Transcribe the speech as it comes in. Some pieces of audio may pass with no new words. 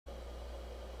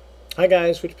Hi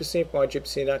guys, Rich Pasini from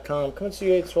RJPasini.com. Coming to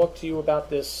you to talk to you about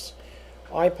this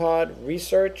iPod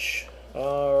research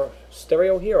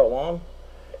stereo here along,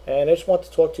 and I just want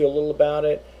to talk to you a little about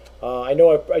it. I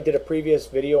know I did a previous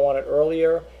video on it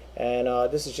earlier, and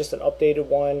this is just an updated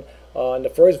one. In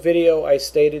the first video, I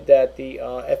stated that the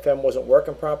FM wasn't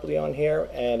working properly on here,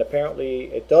 and apparently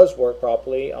it does work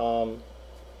properly.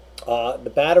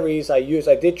 The batteries I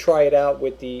did try it out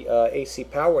with the AC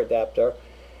power adapter,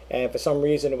 and for some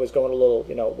reason it was going a little,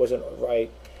 it wasn't right.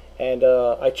 And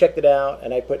I checked it out,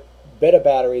 and I put better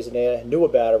batteries in there, newer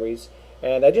batteries,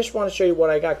 and I just want to show you what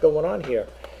I got going on here.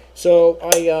 So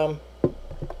I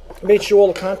made sure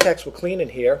all the contacts were clean in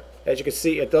here. As you can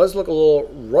see, it does look a little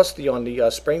rusty on the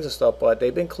springs and stuff, but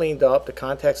they've been cleaned up. The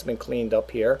contacts have been cleaned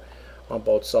up here on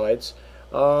both sides.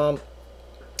 And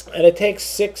it takes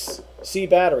 6 C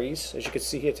batteries. As you can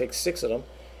see here, it takes 6 of them.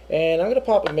 And I'm going to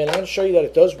pop them in. I'm going to show you that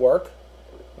it does work.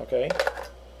 Okay.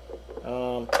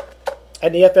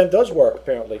 And the FM does work,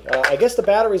 apparently. I guess the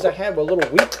batteries I had were a little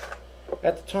weak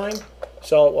at the time.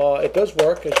 So it does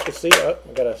work, as you can see.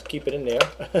 I've got to keep it in there.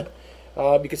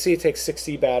 You can see it takes 6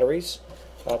 C batteries.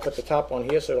 I'll put the top on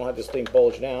here so I don't have this thing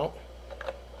bulging out.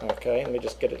 Okay, let me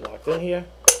just get it locked in here.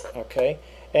 Okay,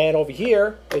 and over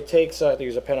here it takes, I have to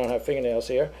use a pen, I don't have fingernails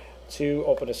here, to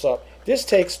open this up. This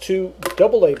takes 2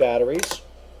 AA batteries.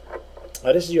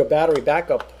 This is your battery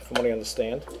backup, from what I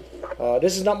understand.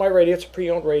 This is not my radio, it's a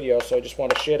pre-owned radio, so I just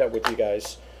want to share that with you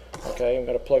guys. Okay, I'm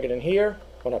going to plug it in here.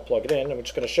 Well, not plug it in, I'm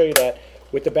just going to show you that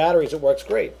with the batteries it works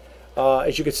great.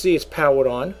 As you can see, it's powered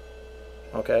on.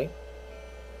 Okay.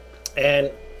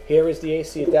 And here is the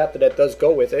AC adapter that does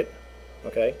go with it.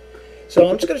 Okay, so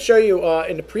I'm just going to show you.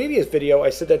 In the previous video, I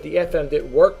said that the FM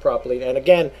didn't work properly, and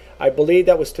again, I believe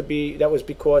that was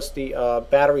because the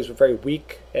batteries were very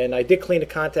weak, and I did clean the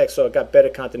contacts, so I got better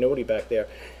continuity back there.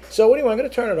 So anyway, I'm going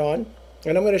to turn it on,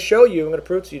 and I'm going to show you. I'm going to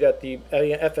prove to you that the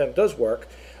FM does work.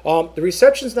 The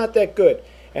reception's not that good,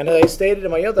 and as I stated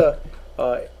in my other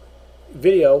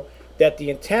video, that the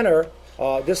antenna.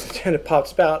 This antenna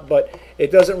pops out, but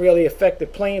it doesn't really affect the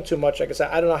plane too much. Like I said,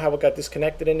 I don't know how it got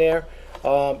disconnected in there.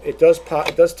 It does pop,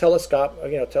 it does telescope,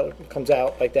 it comes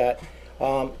out like that.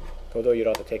 Although you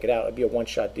don't have to take it out, it'd be a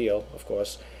one-shot deal, of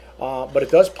course. But it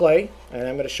does play, and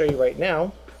I'm going to show you right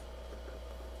now.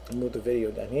 I'll move the video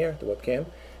down here, the webcam,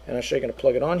 and I'll show you. Going to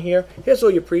plug it on here. Here's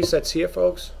all your presets here,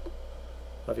 folks.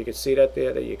 If you can see that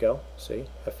there, there you go. See,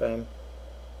 FM.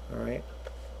 All right.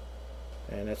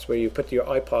 And that's where you put your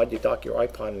iPod, you dock your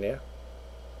iPod in there,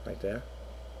 right there.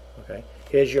 Okay,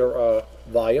 here's your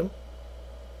volume.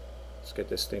 Let's get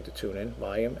this thing to tune in,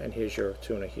 volume, and here's your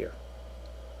tuner here.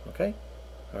 Okay,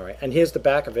 all right, and here's the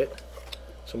back of it,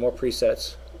 some more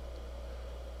presets.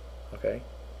 Okay,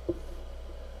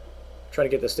 trying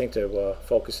to get this thing to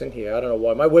focus in here. I don't know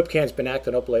why, my webcam's been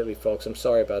acting up lately, folks. I'm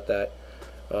sorry about that.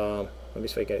 Let me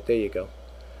see if I get it. There you go.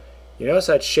 You notice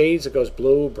that shades, it goes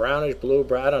blue, brownish, blue,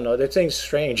 brown. I don't know. That thing's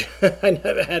strange. I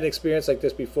never had an experience like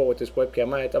this before with this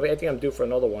webcam. I think I'm due for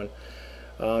another one.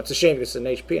 It's a shame because it's an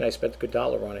HP and I spent a good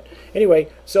 $1 on it. Anyway,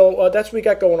 so that's what we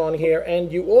got going on here.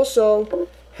 And you also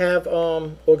have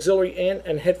auxiliary in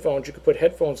and headphones. You could put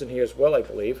headphones in here as well, I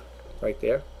believe. Right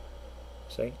there.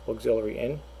 See? Auxiliary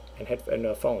in and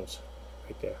phones.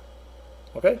 Right there.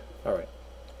 Okay? All right.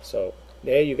 So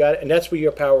there you got it. And that's where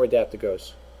your power adapter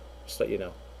goes. Just to let you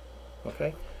know.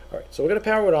 Okay, all right, so we're going to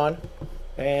power it on,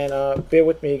 and bear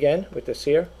with me again with this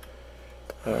here.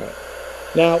 All right.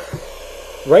 Now,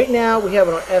 right now we have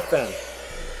it on FM.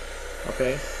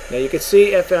 Okay, now you can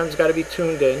see FM's got to be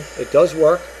tuned in. It does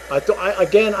work.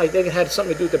 Again, I think it had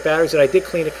something to do with the batteries, and I did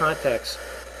clean the contacts.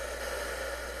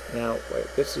 Now, wait,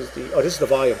 this is the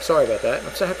volume. Sorry about that.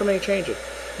 I'm sorry, how come I ain't changing?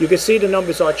 You can see the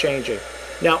numbers are changing.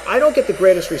 Now, I don't get the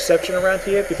greatest reception around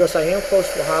here because I am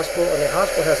close to a hospital, and the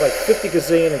hospital has like 50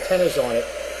 gazillion antennas on it.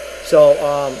 So,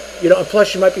 and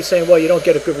plus you might be saying, well, you don't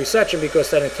get a good reception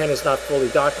because that antenna is not fully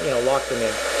locked in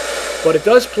there. But it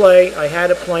does play. I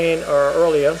had it playing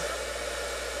earlier. I'm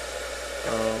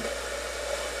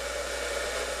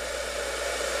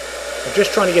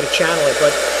just trying to get a channel in,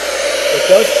 but it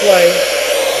does play.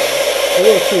 It's a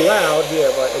little too loud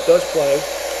here, but it does play.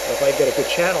 If I get a good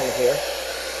channel in here.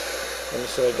 Let me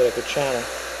see if I get a good channel.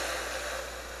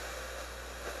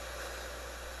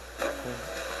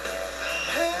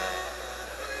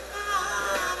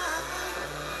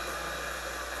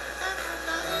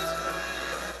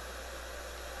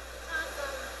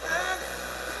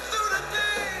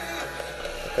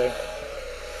 Okay.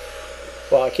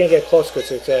 Well, I can't get close because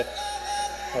it's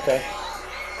okay.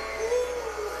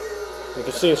 You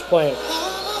can see it's playing.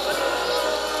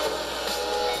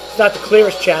 It's not the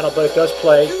clearest channel, but it does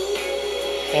play.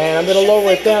 And I'm going to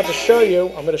lower it down to show you.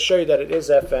 I'm going to show you that it is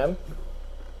FM.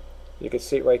 You can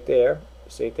see it right there.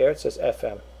 See it there? It says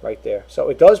FM right there. So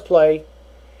it does play,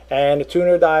 and the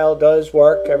tuner dial does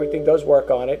work. Everything does work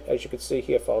on it, as you can see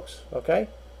here, folks. Okay?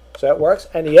 So that works.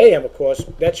 And the AM, of course,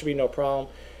 that should be no problem.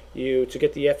 To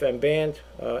get the FM band,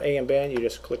 AM band, you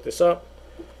just click this up.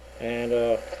 And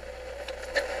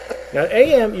now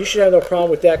AM, you should have no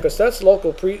problem with that because that's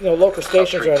local local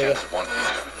stations or anything.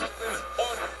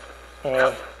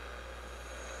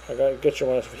 I gotta get you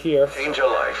one over here. Change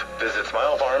your life. Visit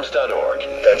smilefarms.org.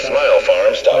 That's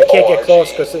smilefarms.org. I can't get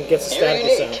close because it gets a static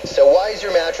sound. So why is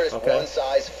your mattress one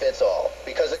size fits all?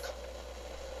 Because it.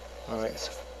 All right.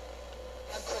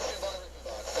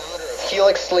 Founder of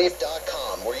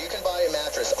HelixSleep.com, where you can buy a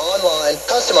mattress online,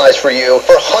 customized for you,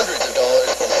 for hundreds of dollars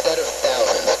instead of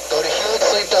thousands. Go to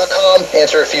HelixSleep.com,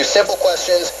 answer a few simple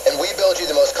questions, and we build you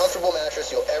the most comfortable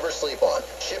mattress you'll ever sleep on.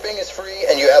 Shipping is free,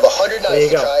 and you have 100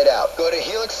 nights to try it out. Go to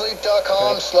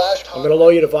HelixSleep.com /. I'm going to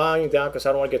lower you the volume down because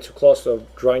I don't want to get too close to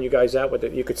drawing you guys out with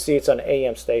it. You can see it's on the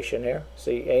AM station here.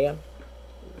 See AM?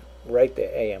 Right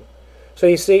there, AM. So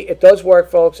you see, it does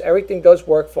work, folks. Everything does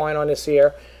work fine on this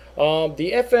here.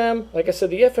 The FM, like I said,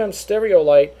 the FM stereo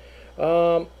light,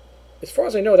 as far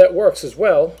as I know, that works as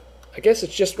well. I guess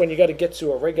it's just when you got to get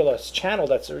to a regular channel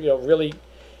that's really,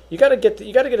 you got to get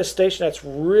a station that's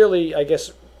really, I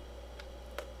guess,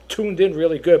 tuned in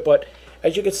really good. But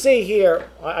as you can see here,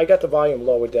 I got the volume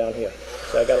lowered down here,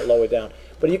 so I got it lowered down.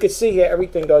 But you can see here,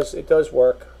 everything does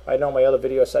work. I know my other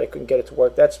video said I couldn't get it to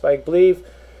work. That's, I believe,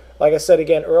 like I said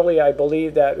again earlier, I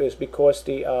believe that is because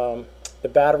the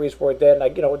batteries were dead,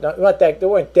 and not that they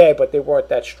weren't dead, but they weren't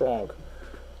that strong.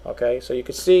 Okay, so you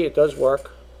can see it does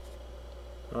work.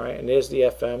 All right, and there's the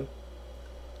FM.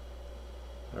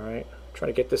 All right, I'm trying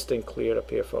to get this thing cleared up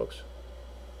here, folks.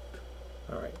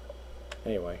 All right.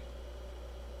 Anyway,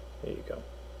 there you go.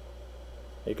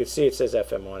 You can see it says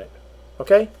FM on it.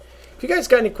 Okay. If you guys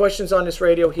got any questions on this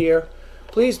radio here,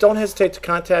 please don't hesitate to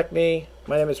contact me.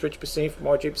 My name is Rich Pasini from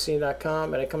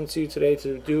rjpasini.com, and I come to you today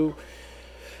to do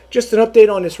just an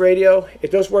update on this radio.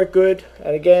 It does work good,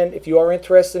 and again, if you are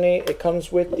interested in it, it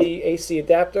comes with the AC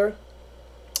adapter,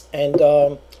 and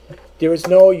there is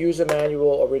no user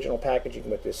manual original packaging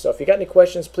with this. So if you got any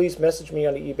questions, please message me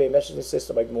on the eBay messaging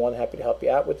system. I'd be more than happy to help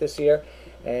you out with this here.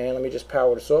 And let me just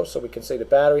power this off so we can see the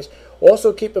batteries.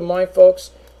 Also keep in mind,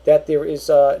 folks, that there is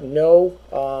no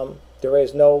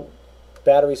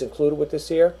batteries included with this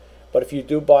here. But if you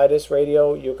do buy this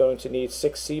radio, you're going to need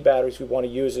 6 C batteries. We want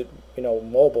to use it,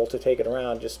 mobile to take it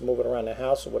around, just move it around the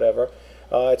house or whatever.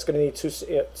 It's going to need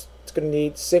it's going to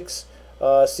need 6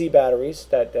 C batteries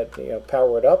that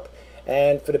power it up.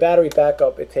 And for the battery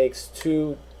backup, it takes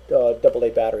 2 AA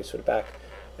batteries for the back.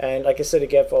 And like I said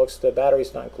again, folks, the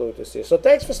battery's not included this year. So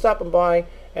thanks for stopping by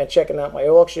and checking out my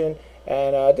auction.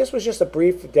 And this was just a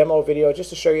brief demo video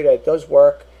just to show you that it does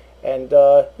work. And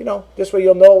this way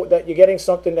you'll know that you're getting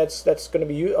something that's going to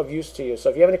be of use to you. So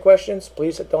if you have any questions,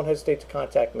 please don't hesitate to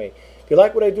contact me. If you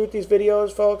like what I do with these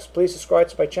videos, folks, please subscribe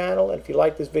to my channel. And if you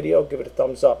like this video, give it a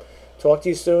thumbs up. Talk to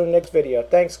you soon next video.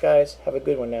 Thanks, guys. Have a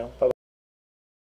good one now. Bye-bye.